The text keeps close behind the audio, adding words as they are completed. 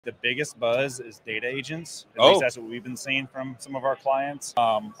The biggest buzz is data agents. At least that's what we've been seeing from some of our clients.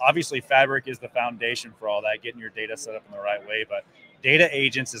 Obviously, Fabric is the foundation for all that, getting your data set up in the right way. But data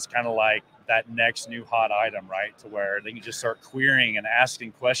agents is kind of like that next new hot item, right? To where they can just start querying and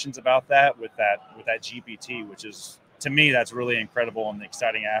asking questions about that with that GPT, which is, to me, that's really incredible and the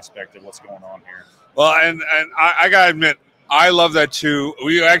exciting aspect of what's going on here. Well, and I gotta admit, I love that too.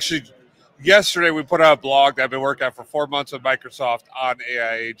 We actually, yesterday we put out a blog that I've been working on for 4 months with Microsoft on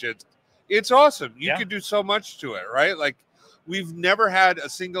AI agents. It's awesome. You can do so much to it, right? Like, we've never had a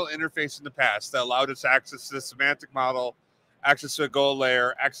single interface in the past that allowed us access to the semantic model, access to a gold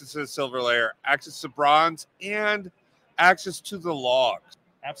layer, access to the silver layer, access to bronze, and access to the logs.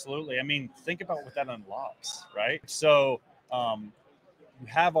 Absolutely. I mean, think about what that unlocks, right? So you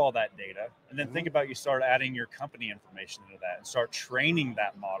have all that data, and then think about, you start adding your company information into that and start training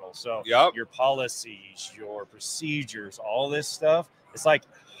that model. So your policies, your procedures, all this stuff, it's like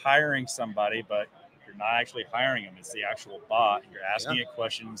hiring somebody, but you're not actually hiring them. It's the actual bot. You're asking it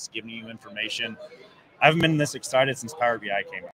questions, giving you information. I haven't been this excited since Power BI came out.